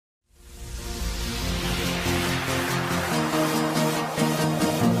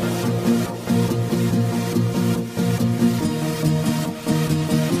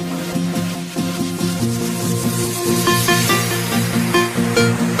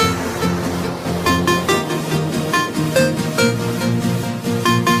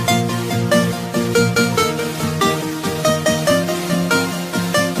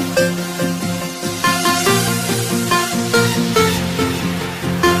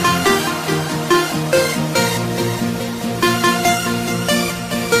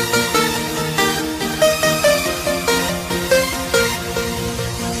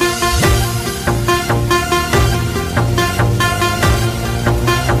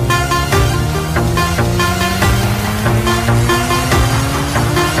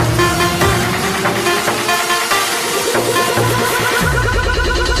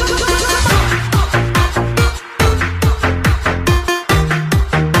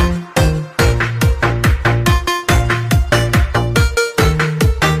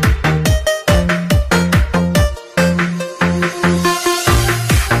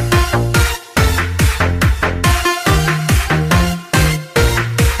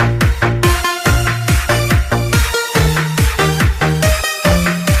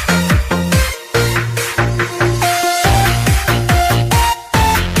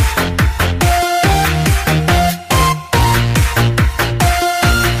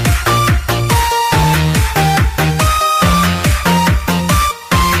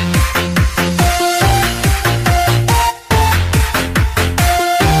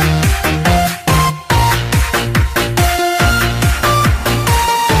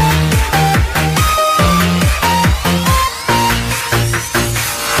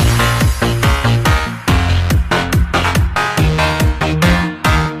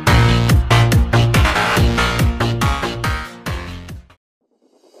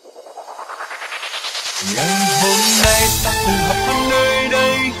Ngày hôm nay ta cùng họp ở nơi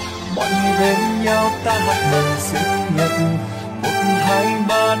đây, mọi người bên nhau ta hát mừng sinh nhật. Một hai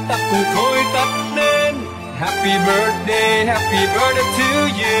ba ta cùng thôi tắt đến. Happy birthday to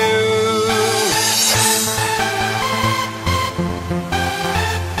you.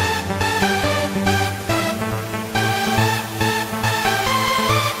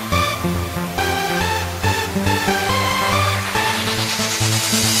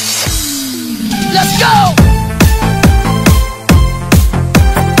 Let's go!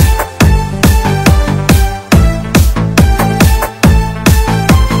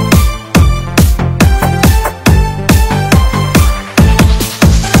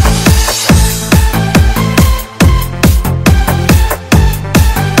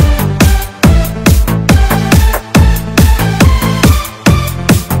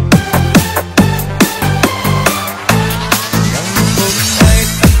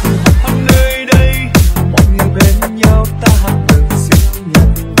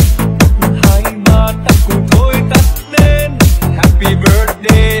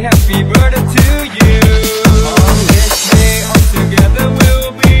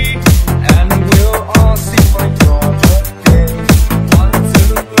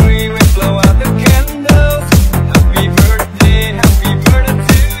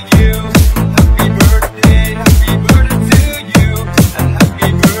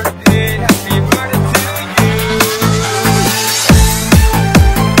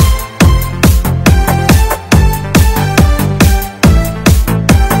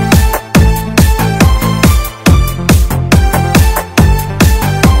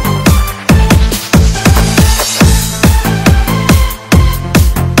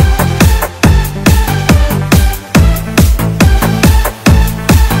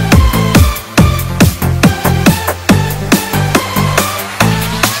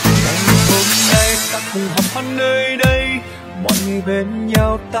 Nơi đây mọi người bên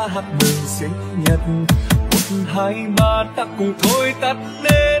nhau ta hát mừng sinh nhật. Một hai ba ta cùng thôi tắt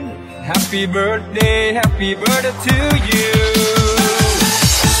đến. Happy birthday to you.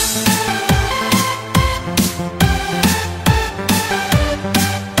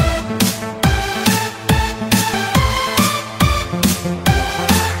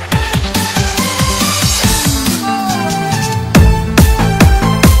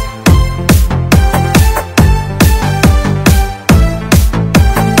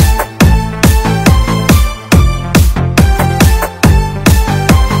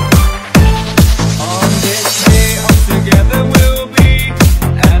 Together we'll be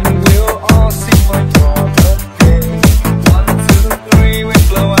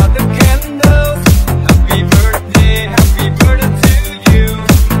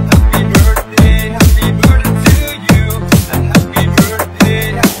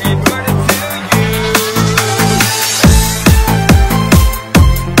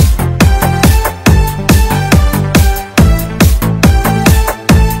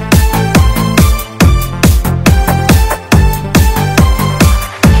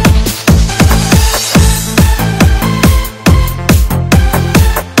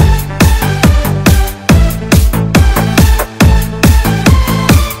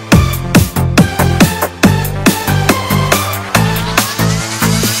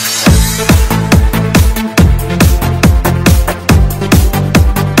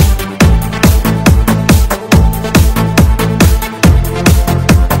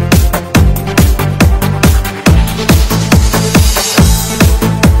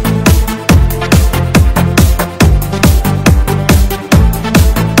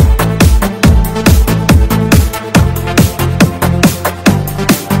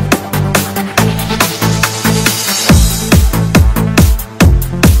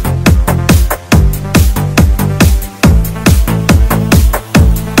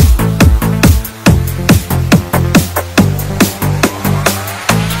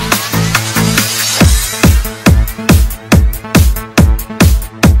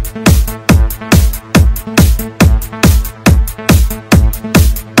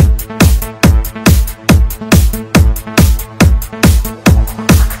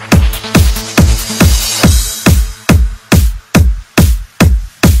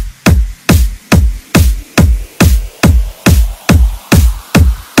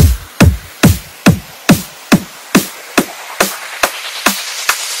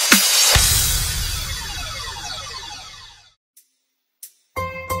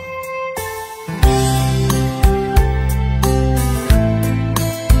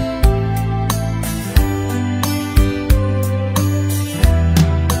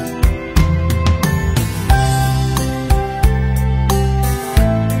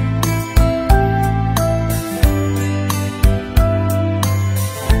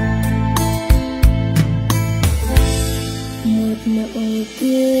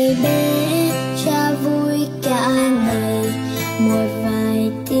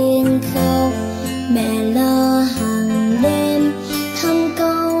vài tiếng khóc, mẹ lo hàng đêm thăm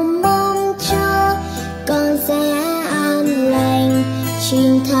câu mong cho con sẽ an lành,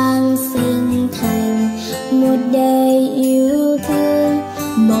 9 tháng sinh thành một đời yêu thương.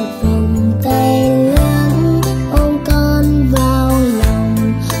 Một vòng tay lớn ôm con vào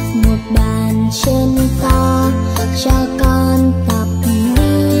lòng, một bàn chân to cho con tập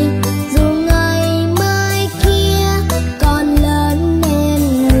đi. Dù ngày mai kia con lớn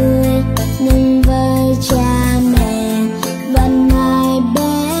nên người, nhưng với cha mẹ vẫn mãi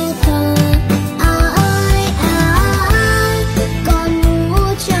bé thơ. Ơi con ngủ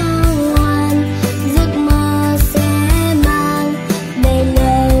cho ngoan, giấc mơ sẽ mang đầy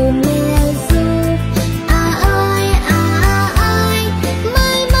lời mẹ ru. Ơi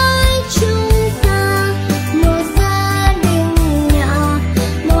mãi mãi chúng ta một gia đình nhỏ,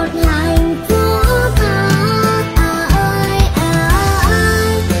 một hạnh phúc thơ. Ơi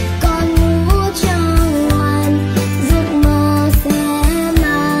con ngủ cho ngoan, giấc mơ sẽ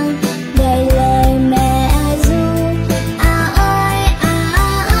mang đầy lời mẹ ru. Ơi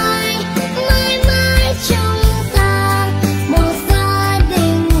mãi mãi chúng ta một gia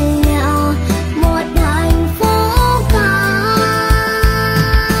đình nhỏ, một hạnh phúc thơ.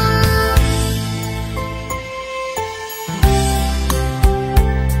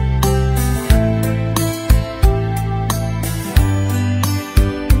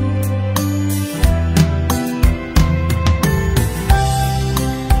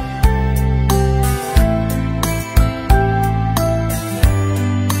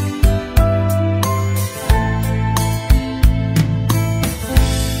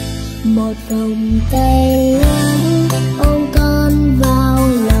 Một vòng tay lớn ôm con vào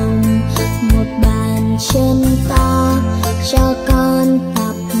lòng, một bàn chân to cho con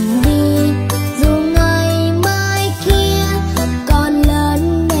tập đi. Dù ngày mai kia con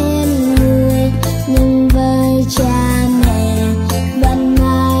lớn nên người, nhưng với cha mẹ vẫn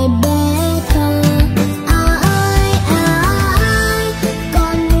mãi bé thơ. Ơi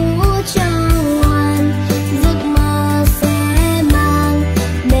con ngủ cho ngoan, giấc mơ sẽ mang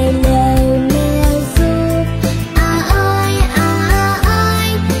đầy lời mẹ ru. Ơi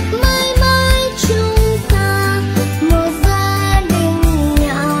mãi mãi chúng ta một gia đình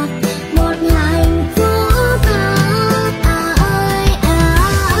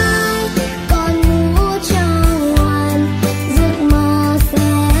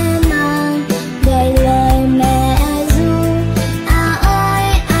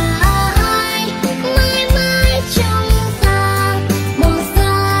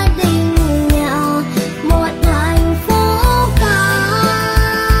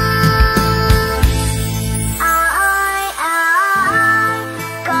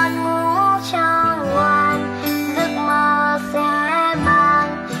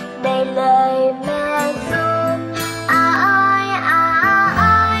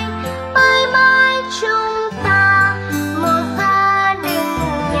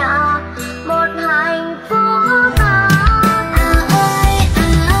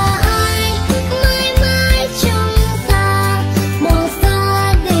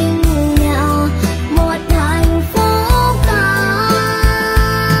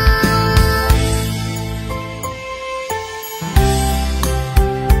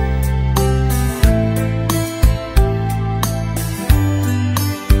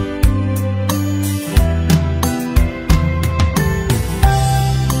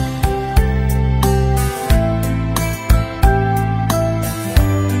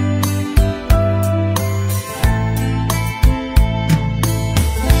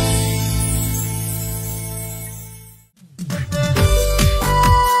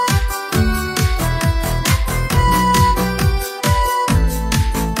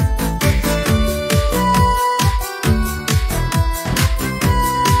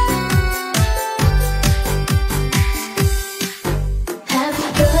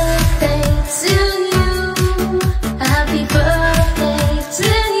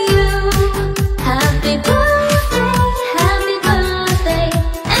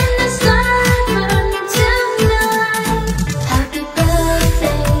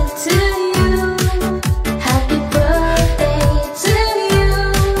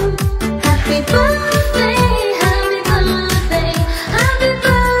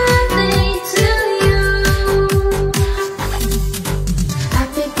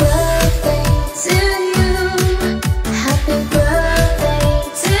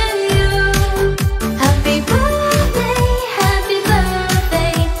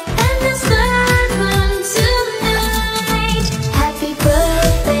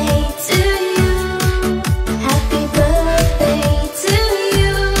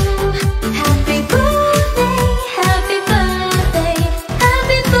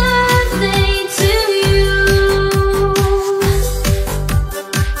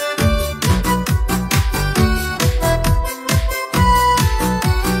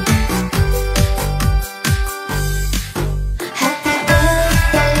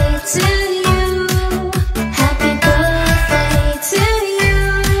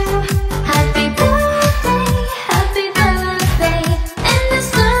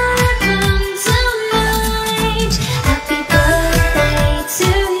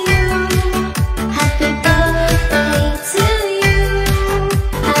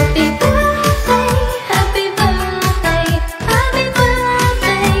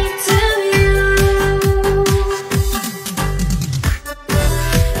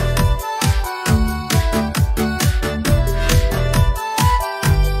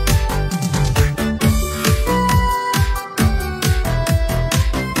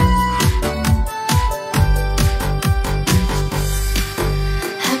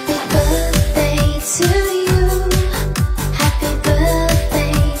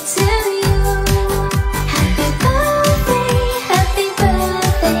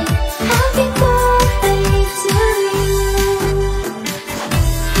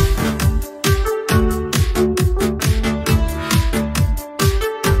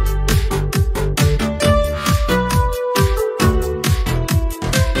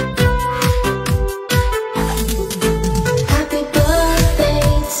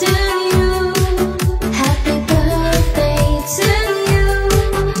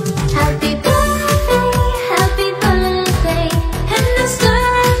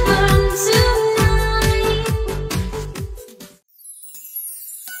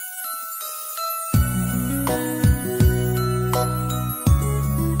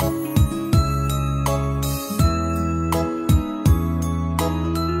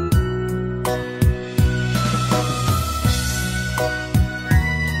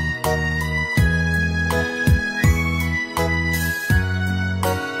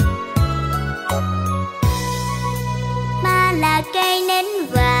nến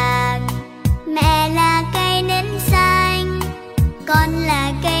vàng, mẹ là cây nến xanh, con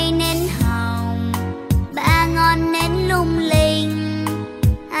là cây nến hồng, ba ngọn nến lung linh.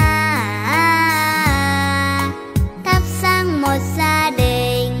 Thắp sáng một gia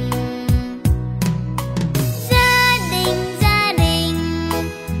đình. Gia đình, gia đình,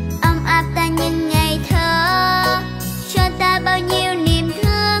 ấm áp ta những ngày thơ, cho ta bao nhiêu niềm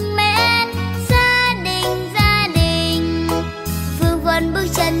thương mến. Gia đình, gia đình, vương vấn bước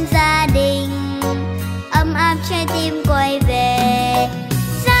chân gia đình, ấm áp trái tim quay về.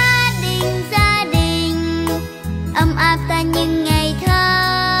 Gia đình, gia đình, ấm áp ta những ngày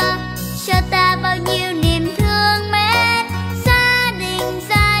thơ, cho ta bao nhiêu niềm thương mến. Gia đình,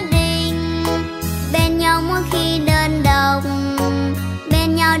 gia đình, bên nhau mỗi khi đơn độc,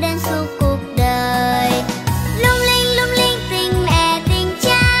 bên nhau đến suốt cuộc đời. Lung linh tình mẹ tình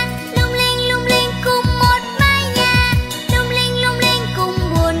cha, lung linh cùng một mái nhà, lung linh cùng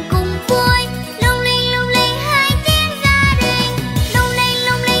buồn cùng vui, lung linh hai tiếng gia đình. Lung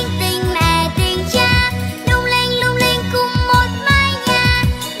linh tình mẹ tình cha, lung linh cùng một mái nhà,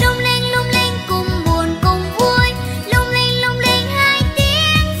 lung linh cùng buồn cùng vui, lung linh hai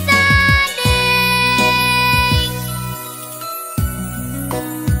tiếng gia đình.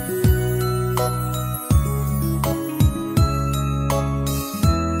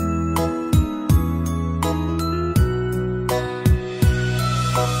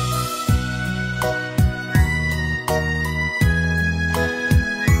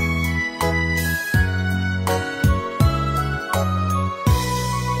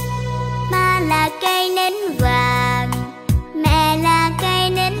 Ba là cây nến vàng, mẹ là cây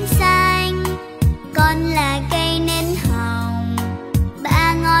nến xanh, con là cây nến hồng,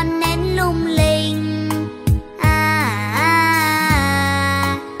 ba ngọn nến lung linh.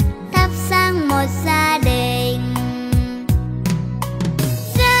 Thắp sáng một gia đình.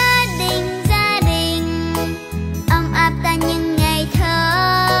 Gia đình, gia đình, ấm áp ta những ngày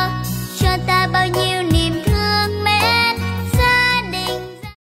thơ, cho ta bao nhiêu niềm thương mến. Gia đình.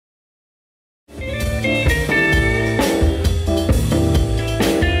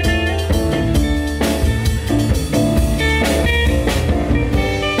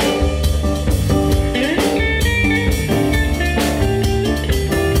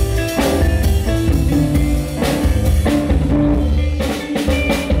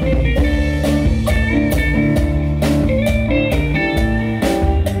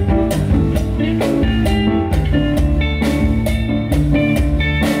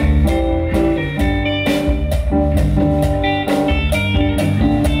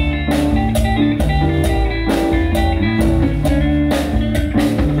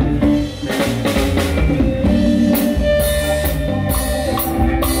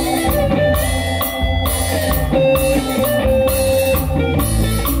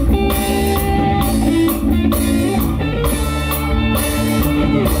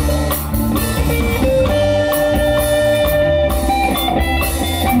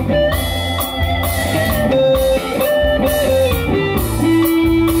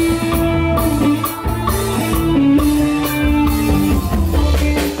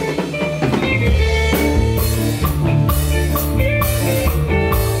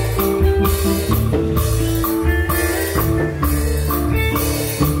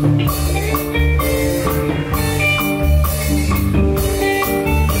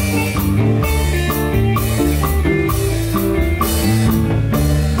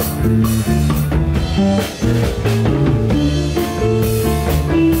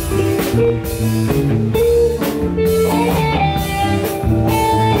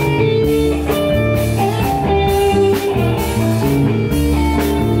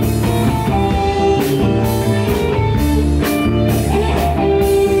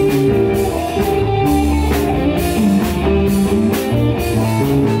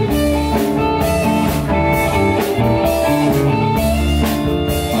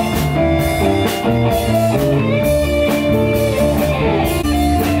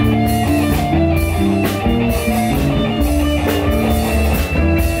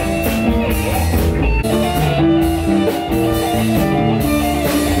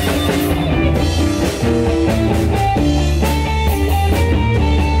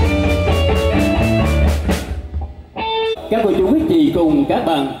 Các cô chú quý chị cùng các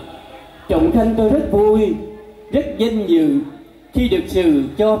bạn, trọng thân tôi rất vui, rất vinh dự khi được sự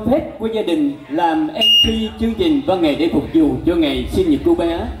cho phép của gia đình làm MC chương trình văn nghệ để phục vụ cho ngày sinh nhật cô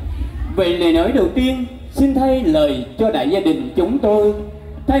bé. Vậy lời nói đầu tiên xin thay lời cho đại gia đình chúng tôi,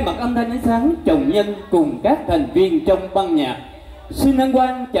 thay mặt âm thanh ánh sáng chồng nhân cùng các thành viên trong ban nhạc, xin hân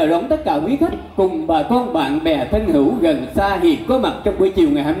hoan chào đón tất cả quý khách cùng bà con bạn bè thân hữu gần xa hiện có mặt trong buổi chiều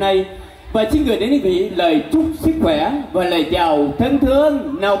ngày hôm nay, và xin gửi đến quý vị lời chúc sức khỏe và lời chào thân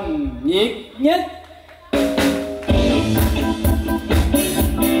thương nồng nhiệt nhất.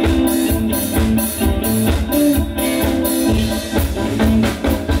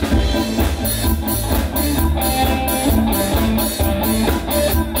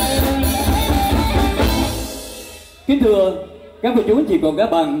 Kính thưa các cô chú anh chị cùng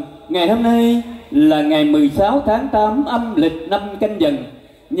các bạn, ngày hôm nay là ngày 16 tháng 8 âm lịch năm Canh Dần,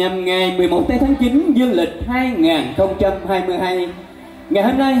 nhằm ngày 11 tháng 9 dương lịch 2022. Ngày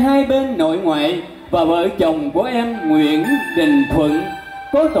hôm nay hai bên nội ngoại và vợ chồng của em Nguyễn Đình Thuận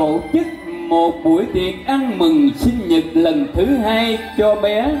có tổ chức một buổi tiệc ăn mừng sinh nhật lần thứ 2 cho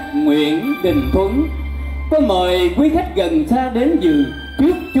bé Nguyễn Đình Thuấn. Có mời quý khách gần xa đến dự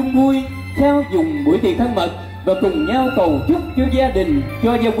trước chung vui, sau dùng buổi tiệc thân mật và cùng nhau cầu chúc cho gia đình,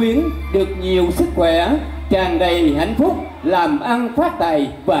 cho gia quyến được nhiều sức khỏe, tràn đầy hạnh phúc, làm ăn phát tài,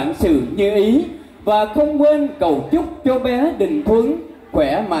 vạn sự như ý. Và không quên cầu chúc cho bé Đình Thuấn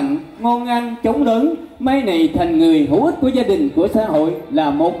khỏe mạnh, ngon ăn, chống lớn, mai này thành người hữu ích của gia đình, của xã hội, là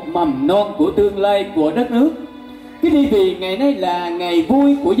một mầm non của tương lai của đất nước. Cái đi vì ngày nay là ngày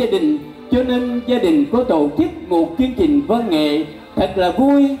vui của gia đình, cho nên gia đình có tổ chức một chương trình văn nghệ thật là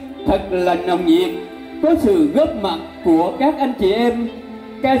vui, thật là nồng nhiệt. Có sự góp mặt của các anh chị em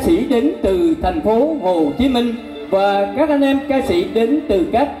ca sĩ đến từ thành phố Hồ Chí Minh và các anh em ca sĩ đến từ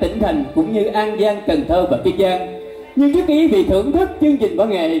các tỉnh thành cũng như An Giang, Cần Thơ và Kiên Giang. Nhưng trước khi vì thưởng thức chương trình văn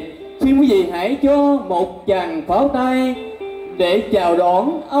nghệ, xin quý vị hãy cho một tràng pháo tay để chào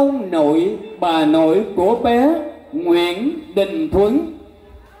đón ông nội, bà nội của bé Nguyễn Đình Thuấn.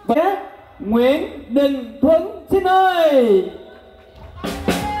 Bé Nguyễn Đình Thuấn xin ơi.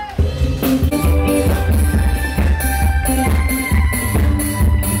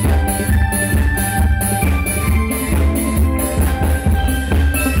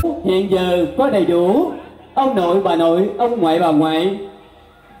 Hiện giờ có đầy đủ ông nội, bà nội, ông ngoại, bà ngoại,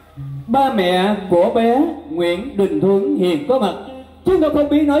 ba mẹ của bé Nguyễn Đình Thuấn hiện có mặt. Chúng tôi không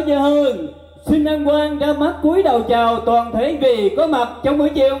biết nói gì hơn, xin hân hoan ra mắt cúi đầu chào toàn thể vì có mặt trong buổi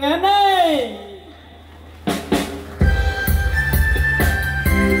chiều ngày hôm nay.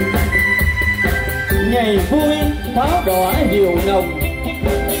 Ngày vui pháo đỏ diều nồng,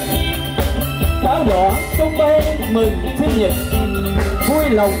 pháo đỏ tung bay mừng sinh nhật, vui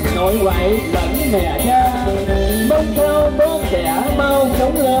lòng nội ngoại lẫn mẹ cha, mong sao con trẻ mau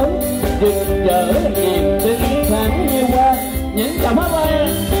sống lớn, rực rỡ niềm tin sáng như hoa. Những tràng pháo hoa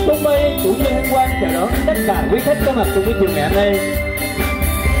tung bay cũng như hân hoan chào đón tất cả quý khách có mặt trong buổi chiều ngày hôm nay.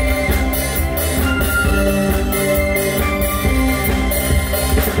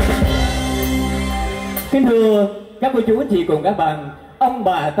 Kính thưa các cô chú anh chị cùng các bạn, ông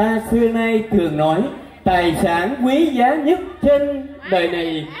bà ta xưa nay thường nói tài sản quý giá nhất trên đời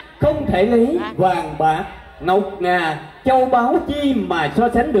này không thể lấy vàng bạc, ngọc ngà, châu báu chi mà so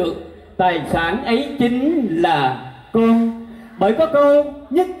sánh được. Tài sản ấy chính là con. Bởi có câu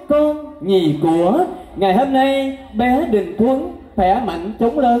nhất con nhì của. Ngày hôm nay bé Đình Thuấn khỏe mạnh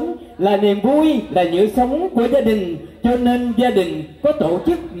chống lớn là niềm vui, là nhựa sống của gia đình, cho nên gia đình có tổ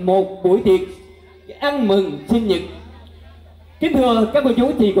chức một buổi tiệc ăn mừng sinh nhật. Kính thưa các cô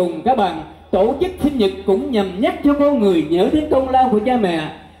chú chị cùng các bạn, tổ chức sinh nhật cũng nhằm nhắc cho con người nhớ đến công lao của cha mẹ.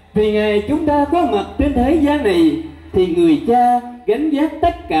 Vì ngày chúng ta có mặt trên thế gian này thì người cha gánh vác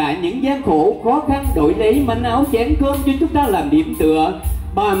tất cả những gian khổ khó khăn, đổi lấy manh áo chén cơm cho chúng ta làm điểm tựa.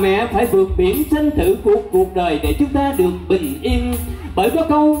 Bà mẹ phải vượt biển sinh tử của cuộc đời để chúng ta được bình yên. Bởi có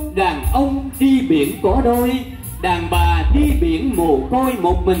câu đàn ông đi biển có đôi, đàn bà đi biển mồ côi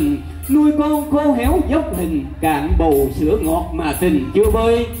một mình, nuôi con khô héo dốc hình, cạn bầu sữa ngọt mà tình chưa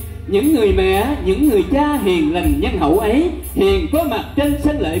bơi. Những người mẹ, những người cha hiền lành nhân hậu ấy hiện có mặt trên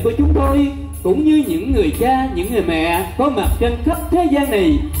sân lệ của chúng tôi, cũng như những người cha, những người mẹ có mặt trên khắp thế gian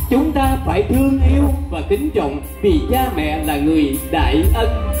này. Chúng ta phải thương yêu và kính trọng, vì cha mẹ là người đại ân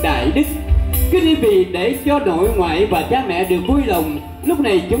đại đức. Cứ đi vì để cho nội ngoại và cha mẹ được vui lòng, lúc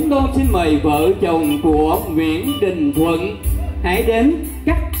này chúng tôi xin mời vợ chồng của Nguyễn Đình Thuận hãy đến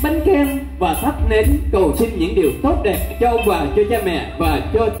cắt bánh kem và thắp nến cầu xin những điều tốt đẹp cho ông bà, cho cha mẹ và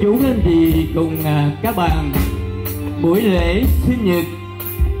cho chú anh chị cùng các bạn. Buổi lễ sinh nhật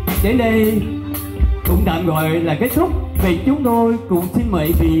đến đây cũng tạm gọi là kết thúc. Vì chúng tôi cũng xin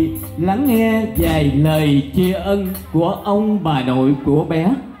mời vị lắng nghe vài lời tri ân của ông bà nội của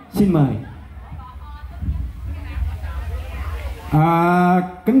bé. Xin mời.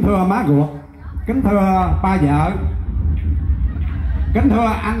 Kính thưa má ruột, kính thưa ba vợ, kính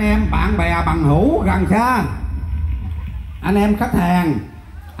thưa anh em bạn bè bằng hữu gần xa, anh em khách hàng,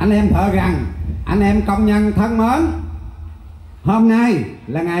 anh em thợ rằn, anh em công nhân thân mến. Hôm nay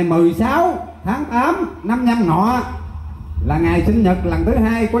là ngày 16 tháng 8 năm Nhâm Ngọ, là ngày sinh nhật lần thứ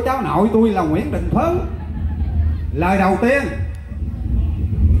 2 của cháu nội tôi là Nguyễn Đình Thuấn. Lời đầu tiên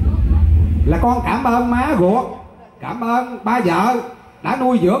là con cảm ơn má ruột, cảm ơn ba vợ đã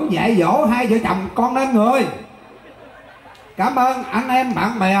nuôi dưỡng dạy dỗ hai vợ chồng con nên người. Cảm ơn anh em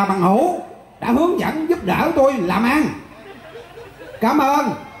bạn bè bằng hữu đã hướng dẫn giúp đỡ tôi làm ăn. Cảm ơn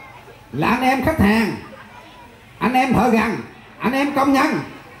là anh em khách hàng, anh em thợ rằn, anh em công nhân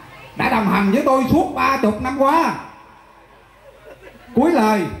đã đồng hành với tôi suốt 30 năm qua. Cuối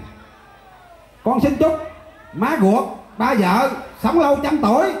lời, con xin chúc má ruột, ba vợ sống lâu trăm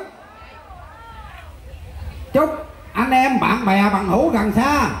tuổi. Chúc anh em bạn bè bằng hữu gần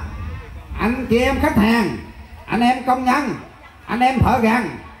xa, anh chị em khách hàng, anh em công nhân, anh em thợ rằn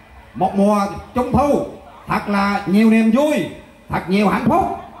một mùa trung thu thật là nhiều niềm vui, thật nhiều hạnh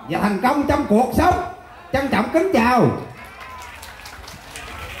phúc và thành công trong cuộc sống. Trân trọng kính chào.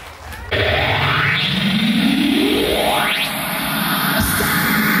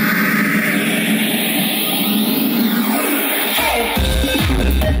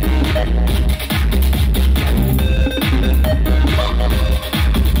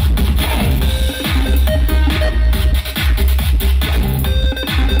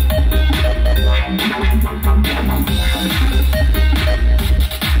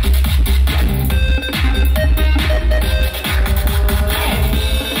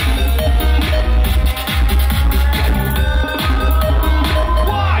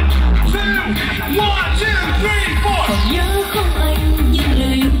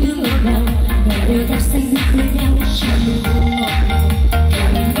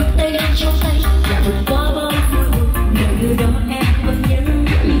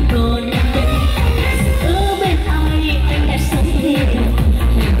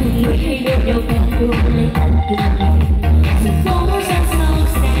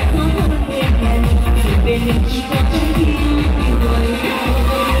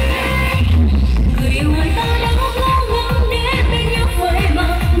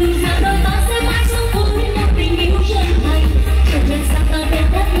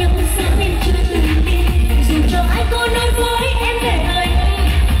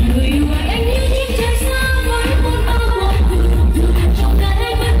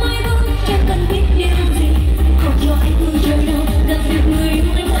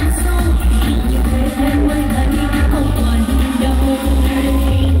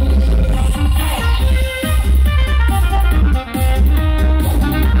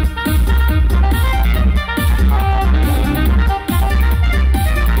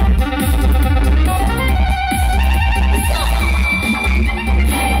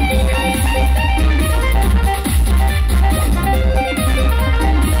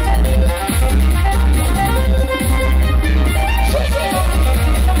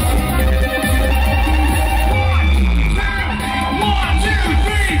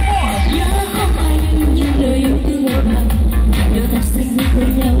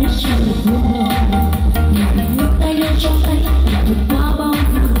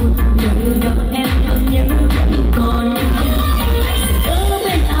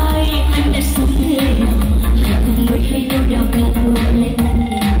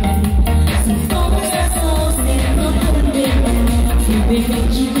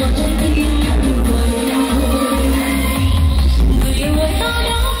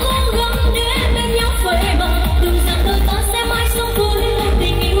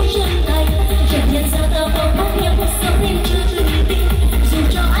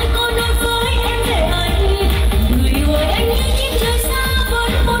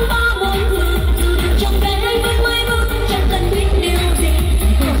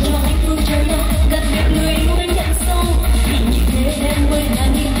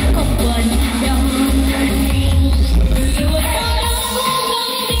 Không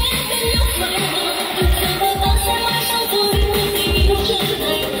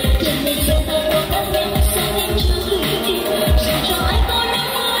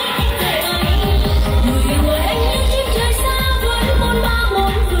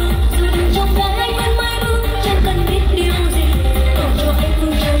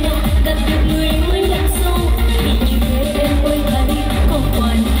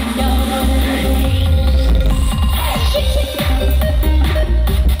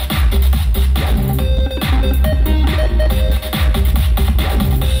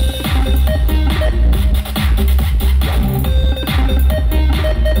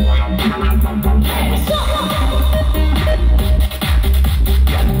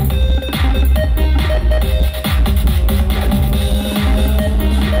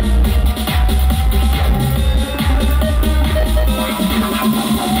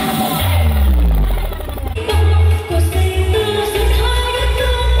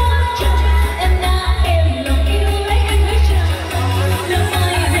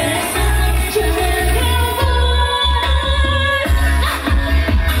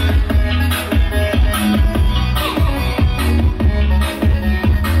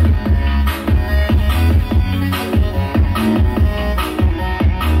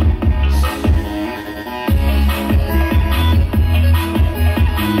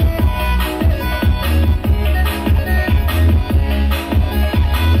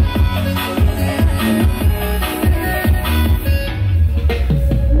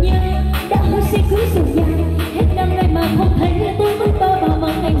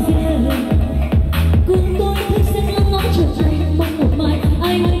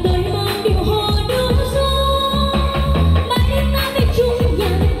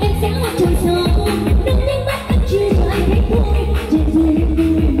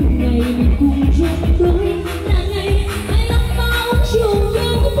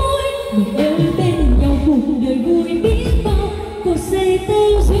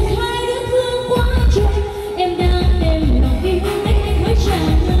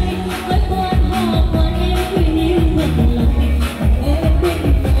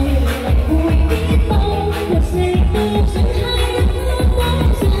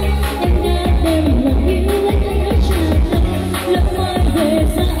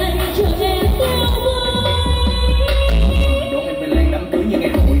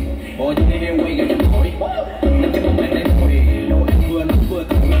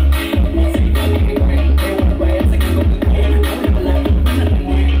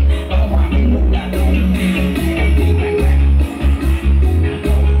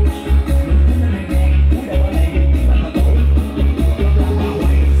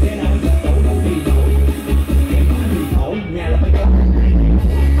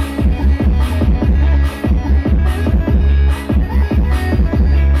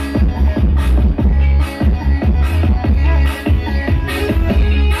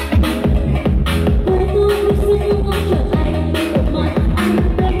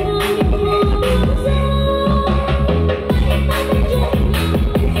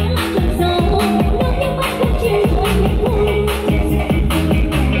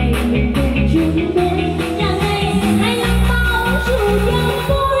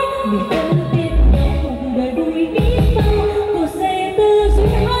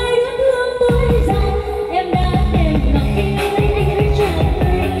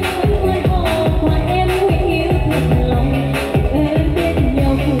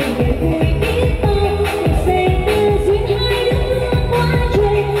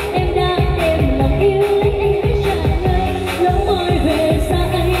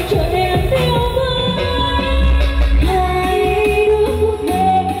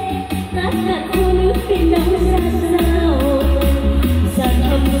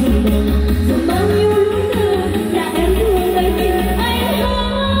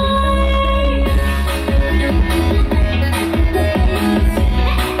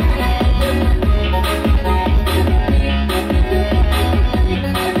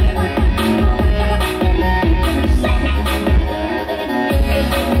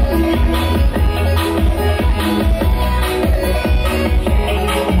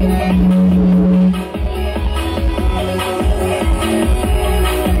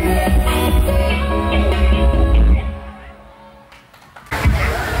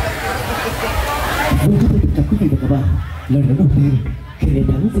Khi này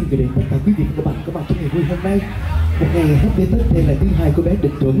Thắng xin gửi đến tất cả quý vị và các bạn có mặt trong ngày vui hôm nay, một ngày happy Tết. Đây là thứ hai của bé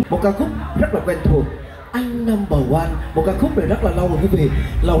Đình Thuấn, một ca khúc rất là quen thuộc, Anh Number One. Một ca khúc này rất là lâu rồi quý vị,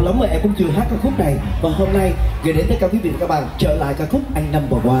 lâu lắm mà em cũng chưa hát ca khúc này, và hôm nay gửi đến tất cả quý vị và các bạn trở lại ca khúc Anh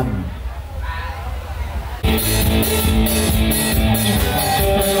Number One.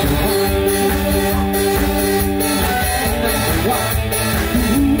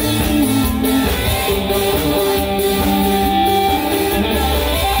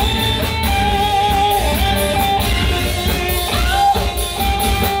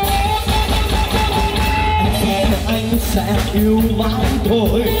 Sẽ yêu mãi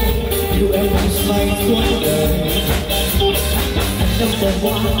thôi, yêu em say suốt đời. Number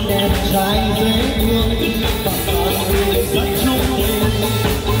one đẹp trai dễ thương, và con người rất trung tình.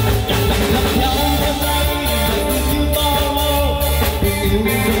 Làm theo em đây như bao lâu, tình yêu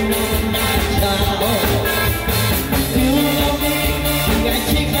thương em chào. Yêu nhau đi, ngày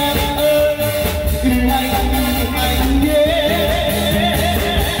chính em ơi, yêu anh nhé.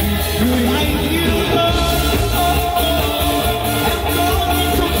 Người anh yêu thương.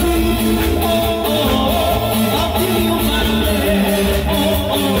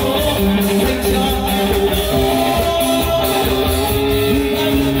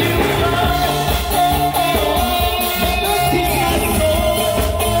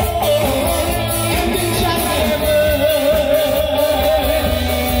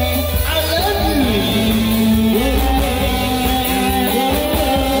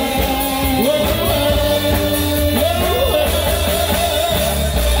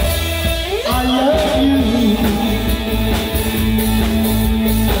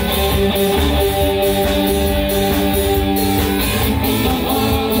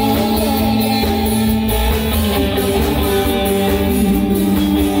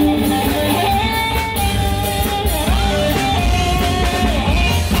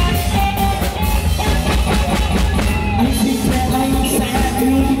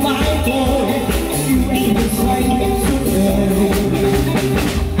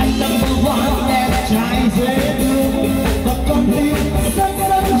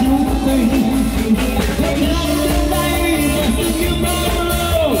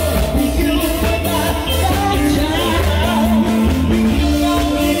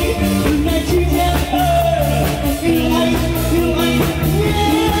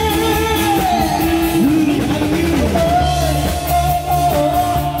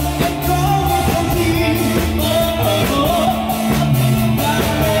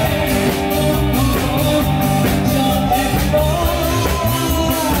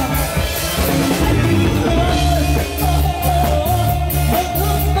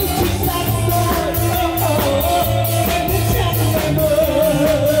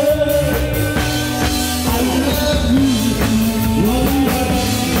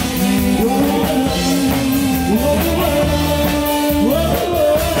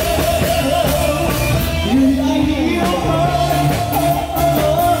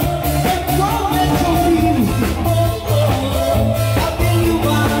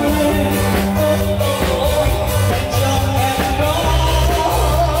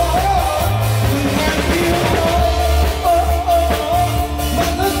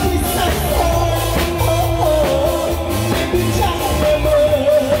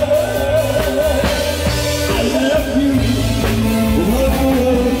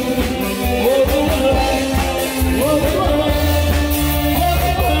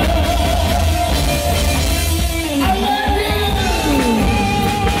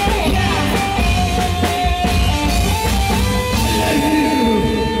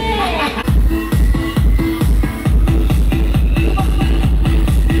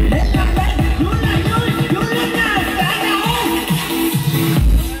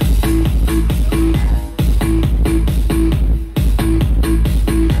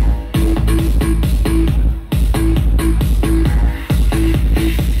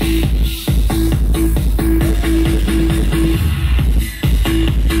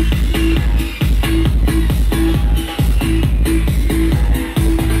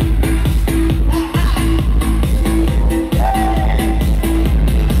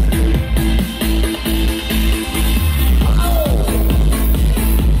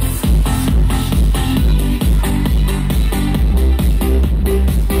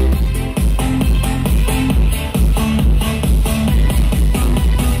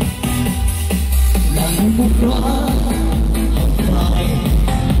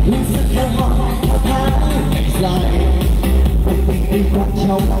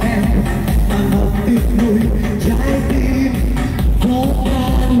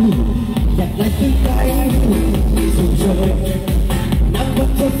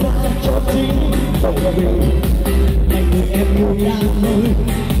 lòng mình. Ngày người em yêu đã thôi,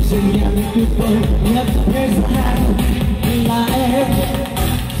 dừng nhạc tuyệt vời nhất thế gian là em.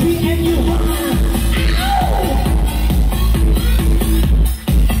 Khi em như hoa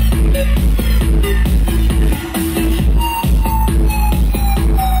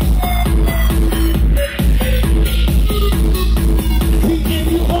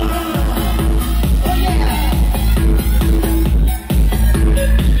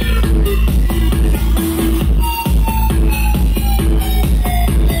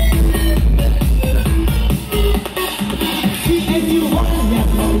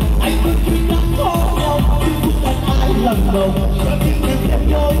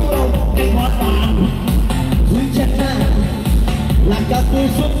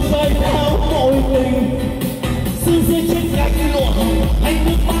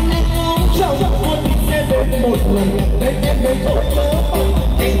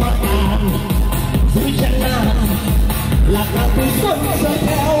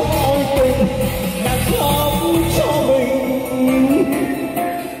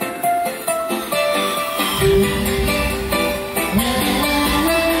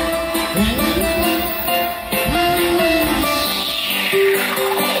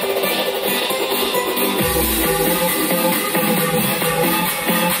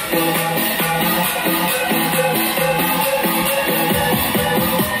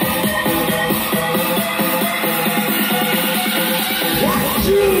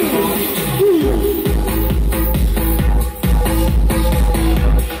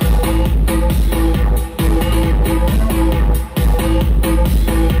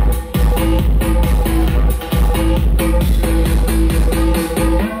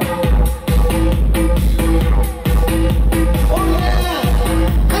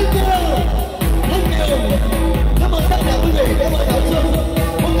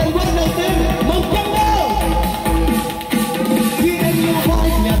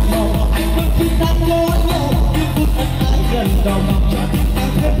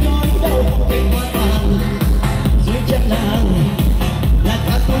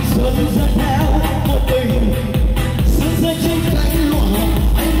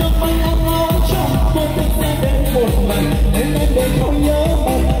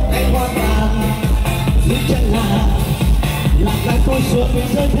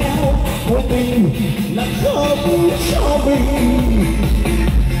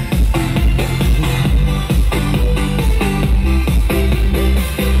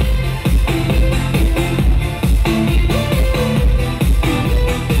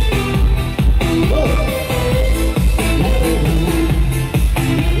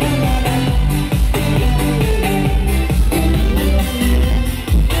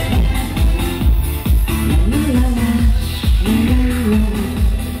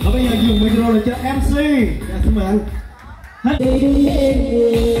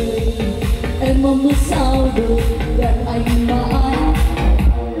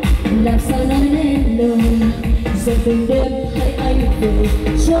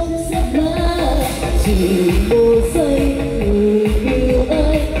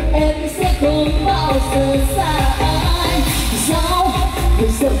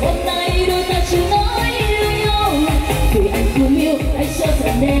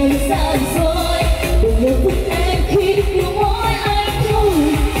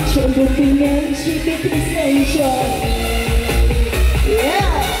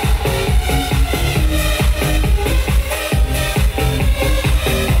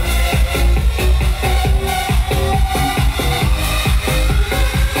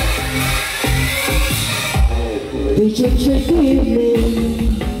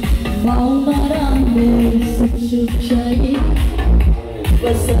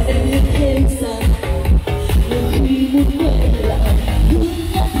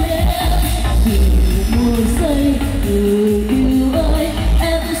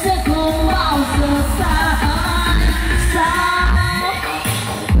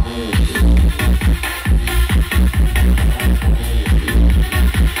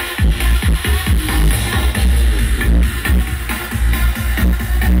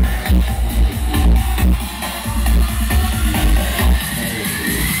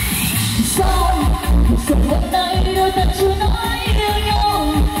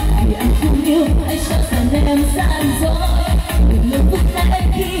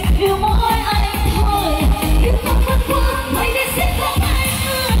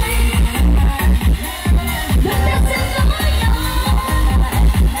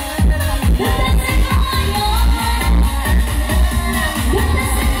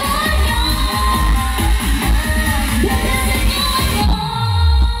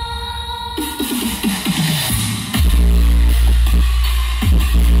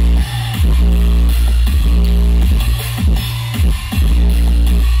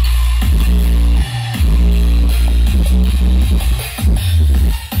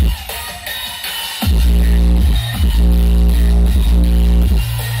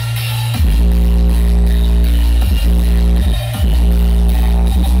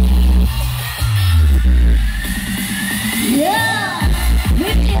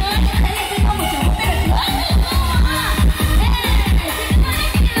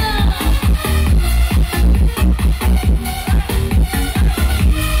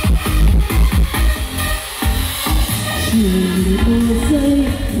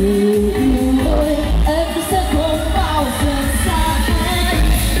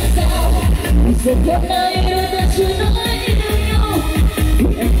giờ hôm nay đôi ta chưa nói yêu nhau vì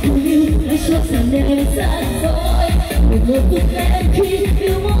em không yêu đã xót xa nên xa xôi vì ngờ vực em khi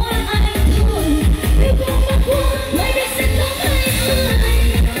yêu mỗi anh thôi yêu không đã qua mai đây sẽ có ai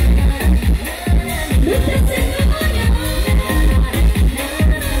đôi ta sẽ có nhau đôi ta sẽ có nhau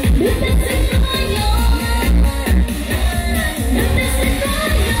đôi ta sẽ có nhau đôi ta sẽ có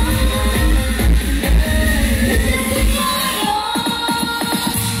nhau.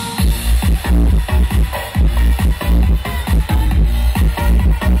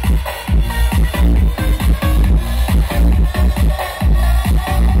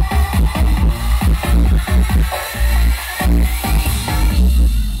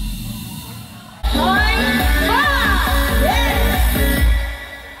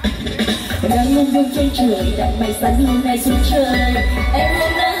 Đang ngông ngông trên trời đạn mây xanh hôm nay xuống trời em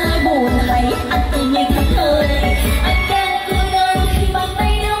hôm nay hai buồn thấy anh tự nhiên thất thời anh đang cô đơn khi bàn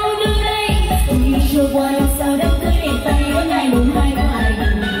tay đâu đưa đây vì trôi qua làm sao đám cưới đèn tay ở ngày mùng 2 tháng 2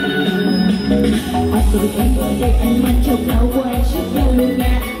 anh tự em ở đây anh mang châu cao qua trước nhau luôn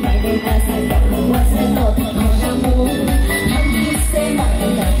nha ngày đây ta sẽ gặp qua sẽ tỏ thật hò ra muốn anh đi xe mặt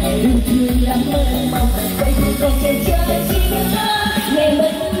là yêu thương lắm mơ mộng vậy thì còn chờ chơi chi nữa ngày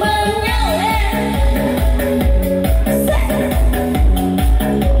mình bên nhau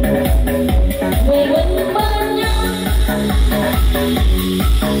về bên nhau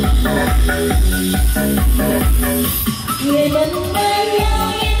người bên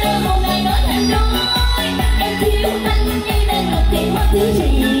nhau nghe ta hôm nay nói thành đôi em thiếu anh như đang ngập tìm mất thứ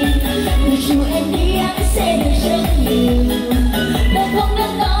gì người chiều em đi anh sẽ được rất nhiều đâu không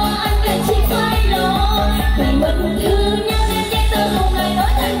đáng lo anh cần chỉ phải lo vì mình thương nhau nên nghe ta hôm nay nói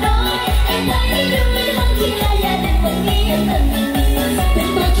thành đôi em thấy vui hơn khi là gia đình mình nghĩa tình tình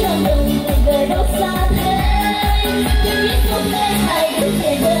tôi cho đừng về đâu xa thế nhưng biết không thể hay được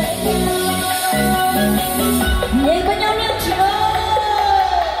về bên nhau về bên nhau nếu chờ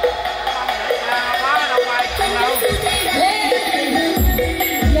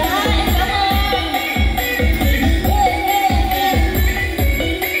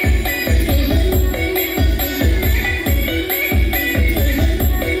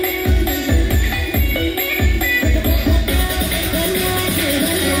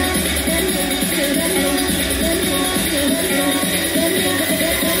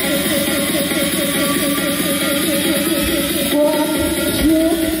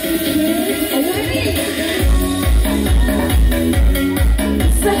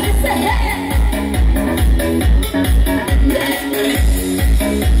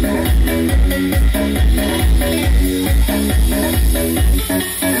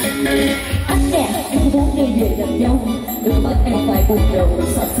đừng bắt em phải buồn rầu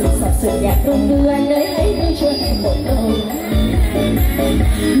sọt sườn nhạt không đưa anh ấy hãy đưa cho em một câu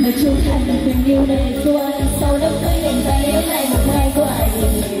người trưởng thành tình yêu này của anh sau đó cưới đèn tay ở ngày một hai của anh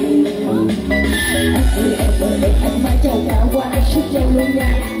yêu em ở đây anh mãi chờ cả qua anh suốt nhau luôn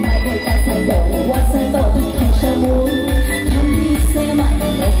nha mai đây ta sẽ đổ qua sẽ tỏ thật không sao muốn thăm đi xe mạnh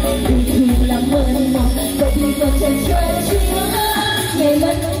yêu thương lắm bên mong vậy thì còn chờ chơi chi nữa ngày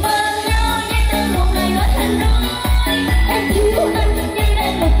mình bên nhau nhé từ hôm nay nói thành đôi em thiếu anh nhưng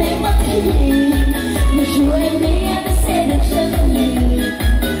đang một tiếng mất cái gì mà dù em đi anh sẽ được rất nhiều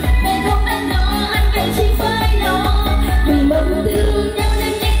em không đáng lo anh cần chỉ phải lo vì mình thương nhau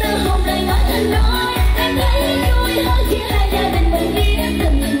nên nhé từ hôm nay nói thành đôi em thấy vui hơn khi hai gia đình mình nghĩa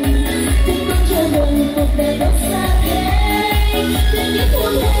tình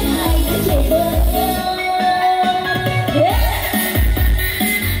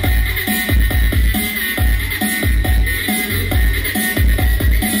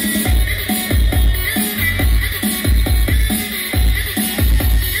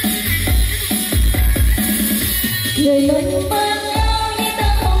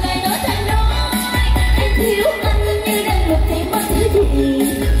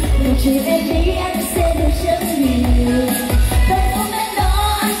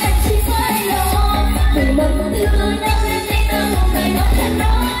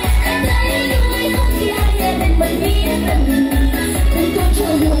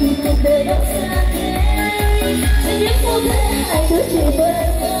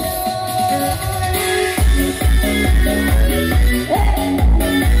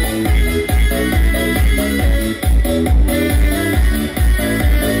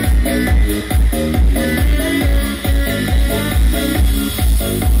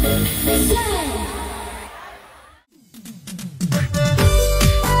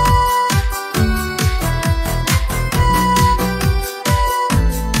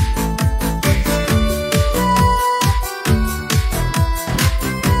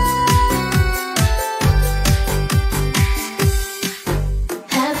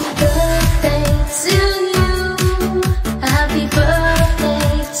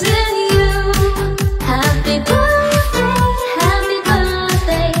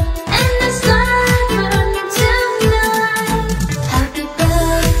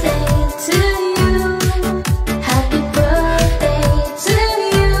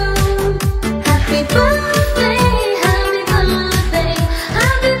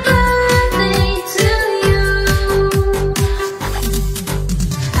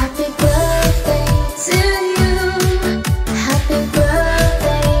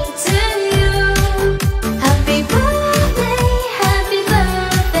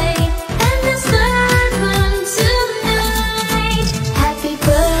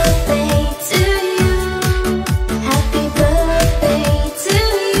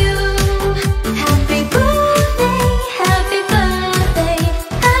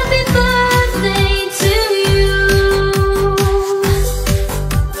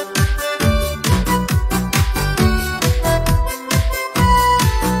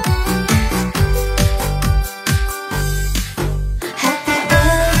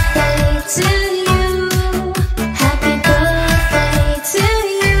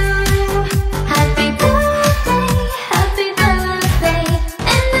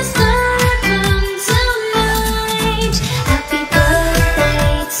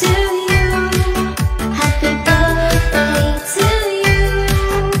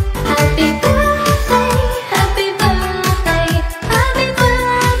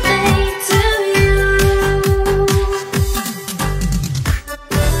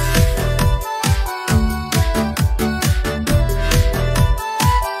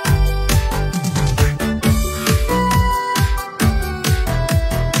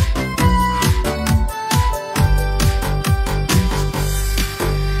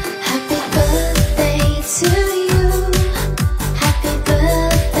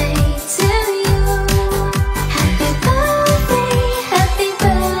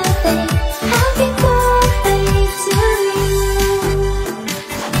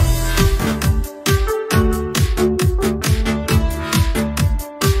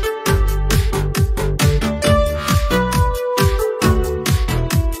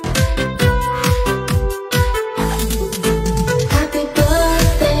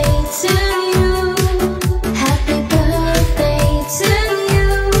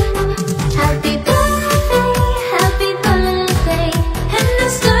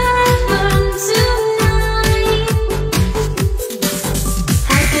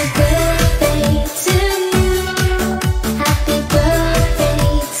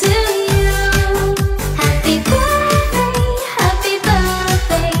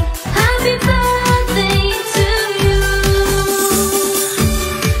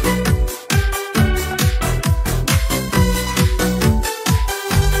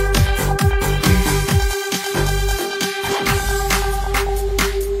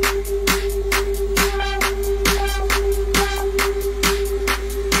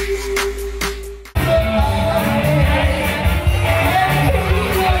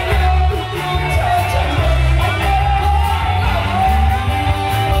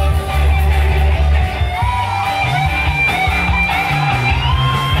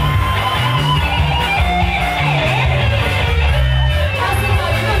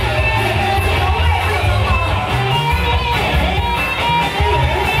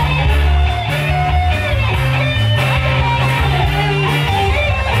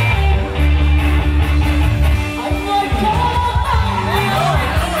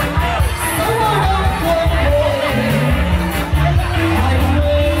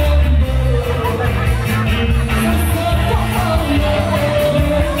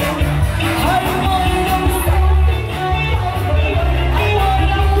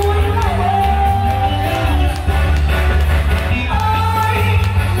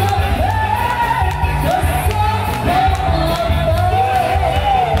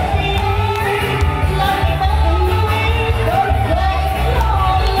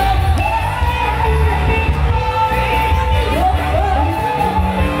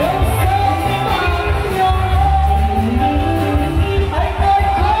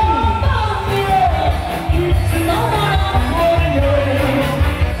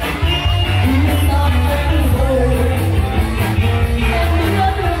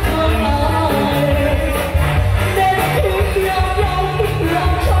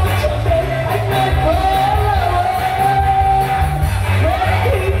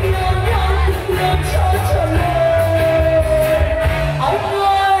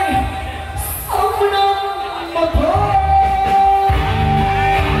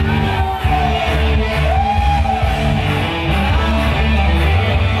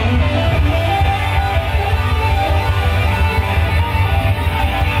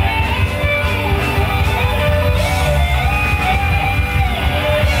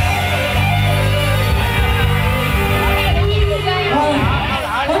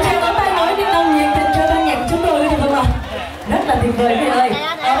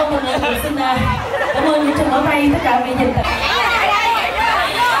Cảm ơn mọi người xin cảm ơn những tràng pháo tay tất cả mọi người.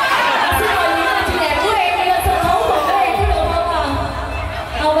 Xin mời những chị đẹp của em đi lên sân khấu cùng các em có được không ạ?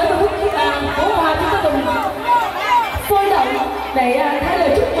 Với một phút bố hoa chúng ta cùng sôi động để thay lời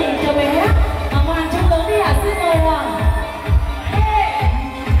chúc